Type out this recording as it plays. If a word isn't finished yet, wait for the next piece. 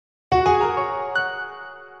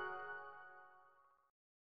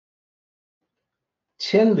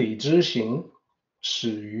千里之行，始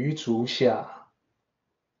于足下.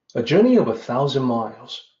 A journey of 1,000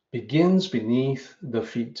 miles begins beneath the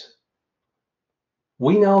feet.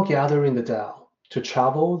 We now gather in the Tao to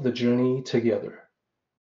travel the journey together.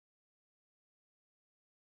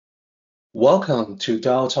 Welcome to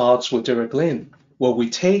Tao Talks with Derek Lin, where we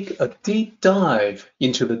take a deep dive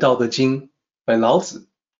into the Daodejing by Lao Zi.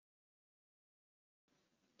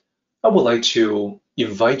 I would like to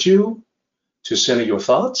invite you to center your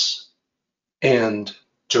thoughts and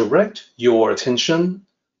direct your attention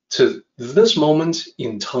to this moment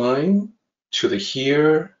in time, to the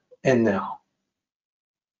here and now.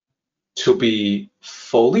 To be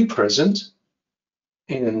fully present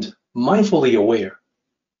and mindfully aware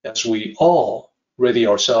as we all ready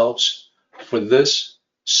ourselves for this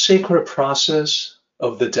sacred process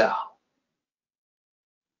of the Tao.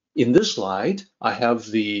 In this slide, I have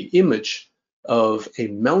the image of a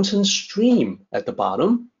mountain stream at the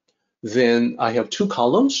bottom. Then I have two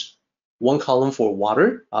columns, one column for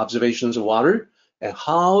water, observations of water, and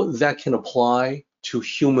how that can apply to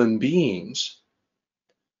human beings.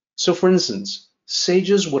 So for instance,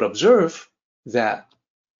 sages would observe that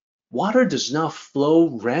water does not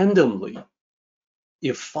flow randomly.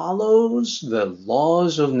 It follows the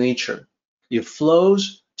laws of nature. It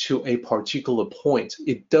flows to a particular point.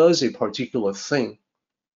 It does a particular thing.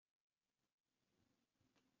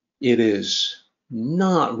 It is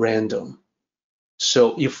not random.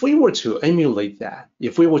 So if we were to emulate that,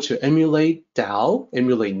 if we were to emulate Tao,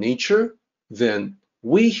 emulate nature, then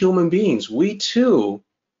we human beings, we too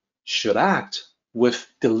should act with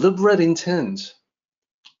deliberate intent,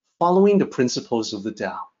 following the principles of the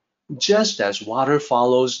Tao. Just as water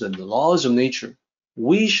follows the laws of nature,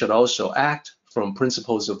 we should also act from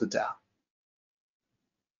principles of the Tao.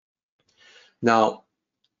 Now,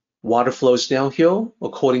 water flows downhill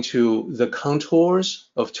according to the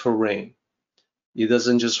contours of terrain. It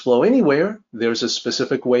doesn't just flow anywhere. There's a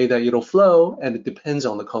specific way that it'll flow, and it depends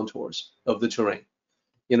on the contours of the terrain.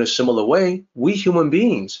 In a similar way, we human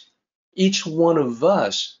beings, each one of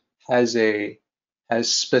us has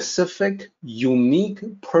specific,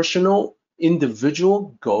 unique, personal,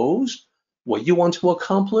 individual goals. What you want to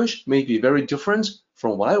accomplish may be very different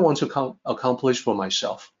from what I want to accomplish for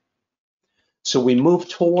myself. So we move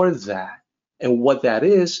toward that. And what that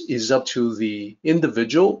is up to the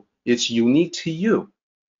individual. It's unique to you.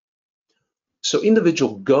 So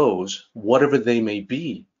individual goals, whatever they may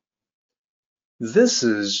be. This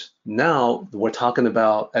is now we're talking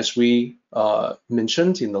about, as we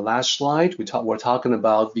mentioned in the last slide, we're talking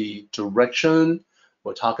about the direction,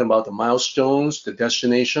 we're talking about the milestones, the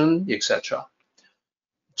destination, etc.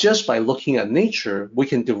 Just by looking at nature, we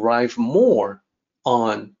can derive more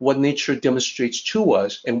on what nature demonstrates to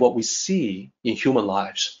us and what we see in human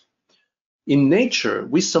lives. In nature,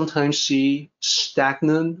 we sometimes see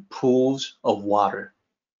stagnant pools of water.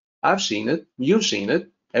 I've seen it, you've seen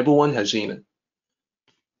it, everyone has seen it.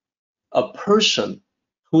 A person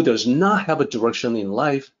who does not have a direction in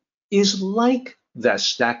life is like that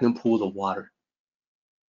stagnant pool of water.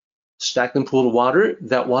 Stagnant pool of water,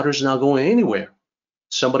 that water is not going anywhere.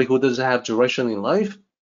 Somebody who doesn't have direction in life,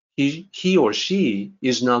 he or she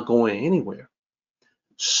is not going anywhere.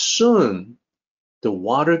 Soon, the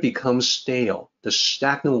water becomes stale. The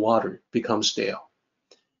stagnant water becomes stale.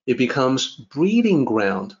 It becomes breeding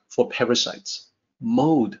ground for parasites,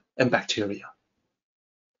 mold, and bacteria.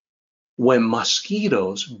 When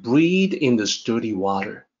mosquitoes breed in this dirty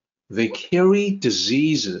water, they carry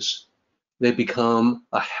diseases. They become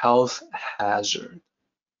a health hazard.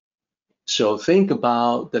 So think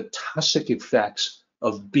about the toxic effects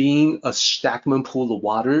of being a stagnant pool of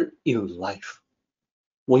water in life.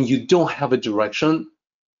 When you don't have a direction,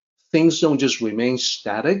 things don't just remain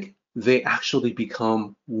static, they actually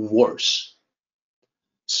become worse.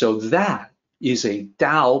 So that is a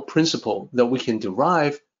Tao principle that we can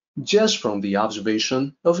derive just from the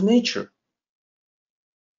observation of nature.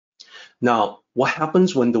 Now, what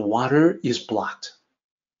happens when the water is blocked?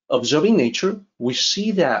 Observing nature, we see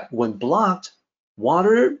that when blocked,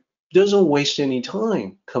 water doesn't waste any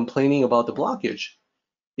time complaining about the blockage.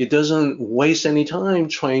 It doesn't waste any time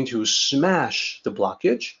trying to smash the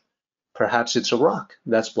blockage. Perhaps it's a rock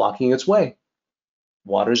that's blocking its way.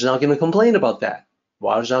 Water's not going to complain about that.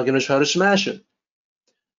 Water's not going to try to smash it.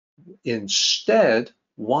 Instead,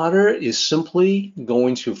 water is simply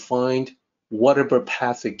going to find whatever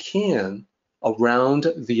path it can around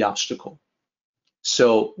the obstacle.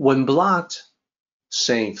 So when blocked,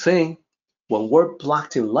 same thing. When we're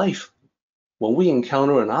blocked in life, when we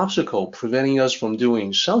encounter an obstacle preventing us from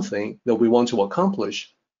doing something that we want to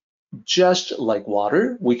accomplish, just like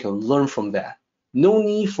water, we can learn from that. No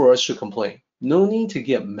need for us to complain. No need to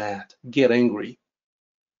get mad, get angry.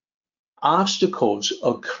 Obstacles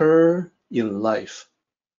occur in life.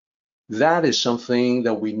 That is something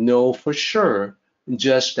that we know for sure,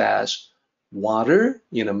 just as water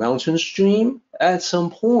in a mountain stream at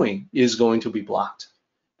some point is going to be blocked.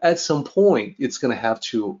 At some point, it's going to have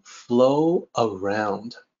to flow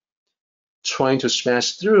around. Trying to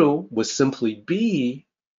smash through would simply be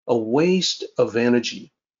a waste of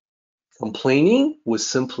energy. Complaining would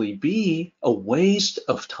simply be a waste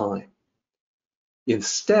of time.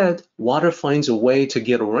 Instead, water finds a way to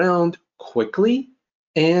get around quickly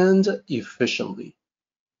and efficiently.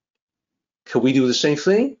 Could we do the same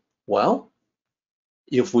thing? Well,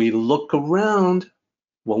 if we look around,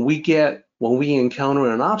 when we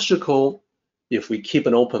encounter an obstacle, if we keep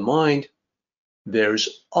an open mind,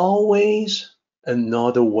 there's always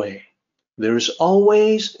another way. There's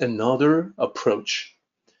always another approach.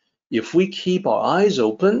 If we keep our eyes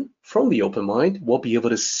open from the open mind, we'll be able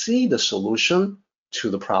to see the solution to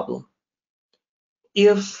the problem.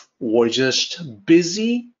 If we're just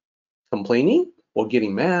busy complaining or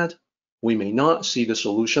getting mad, we may not see the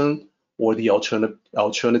solution or the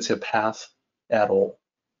alternative path at all.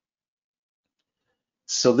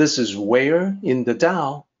 So this is where in the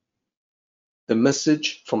Tao, the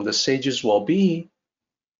message from the sages will be,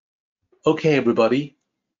 okay, everybody,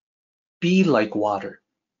 be like water,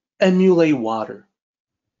 emulate water.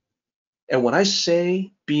 And when I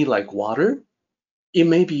say be like water, it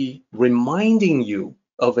may be reminding you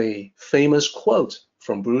of a famous quote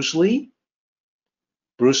from Bruce Lee.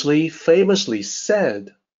 Bruce Lee famously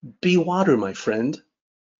said, be water, my friend.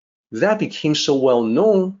 That became so well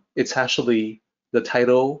known, it's actually the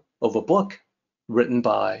title of a book written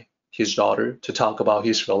by his daughter to talk about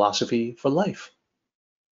his philosophy for life.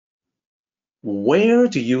 Where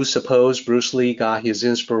do you suppose Bruce Lee got his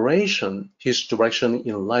inspiration, his direction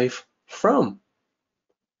in life from?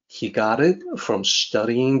 He got it from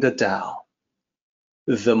studying the Tao.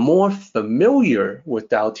 The more familiar with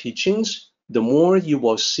Tao teachings, the more you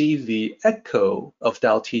will see the echo of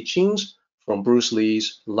Tao teachings from Bruce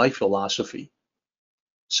Lee's life philosophy.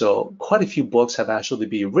 So quite a few books have actually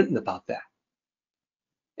been written about that.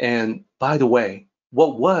 And by the way,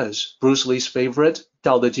 what was Bruce Lee's favorite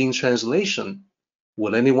Daodejing translation?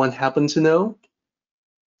 Would anyone happen to know?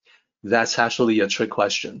 That's actually a trick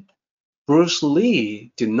question. Bruce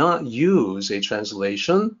Lee did not use a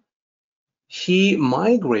translation. He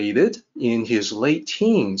migrated in his late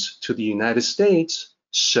teens to the United States,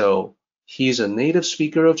 so he's a native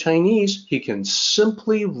speaker of Chinese. He can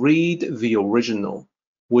simply read the original,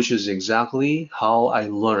 which is exactly how I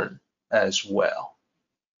learned as well.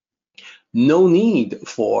 No need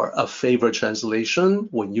for a favorite translation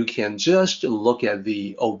when you can just look at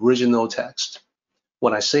the original text.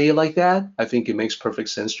 When I say it like that, I think it makes perfect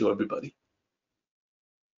sense to everybody.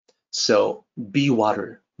 So be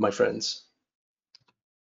water, my friends.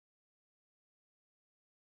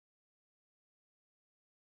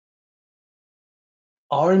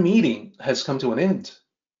 Our meeting has come to an end,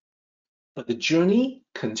 but the journey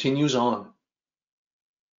continues on.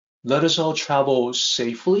 Let us all travel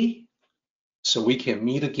safely so we can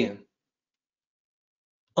meet again.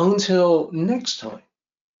 Until next time,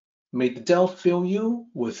 may the Tao fill you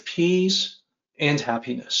with peace and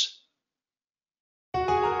happiness.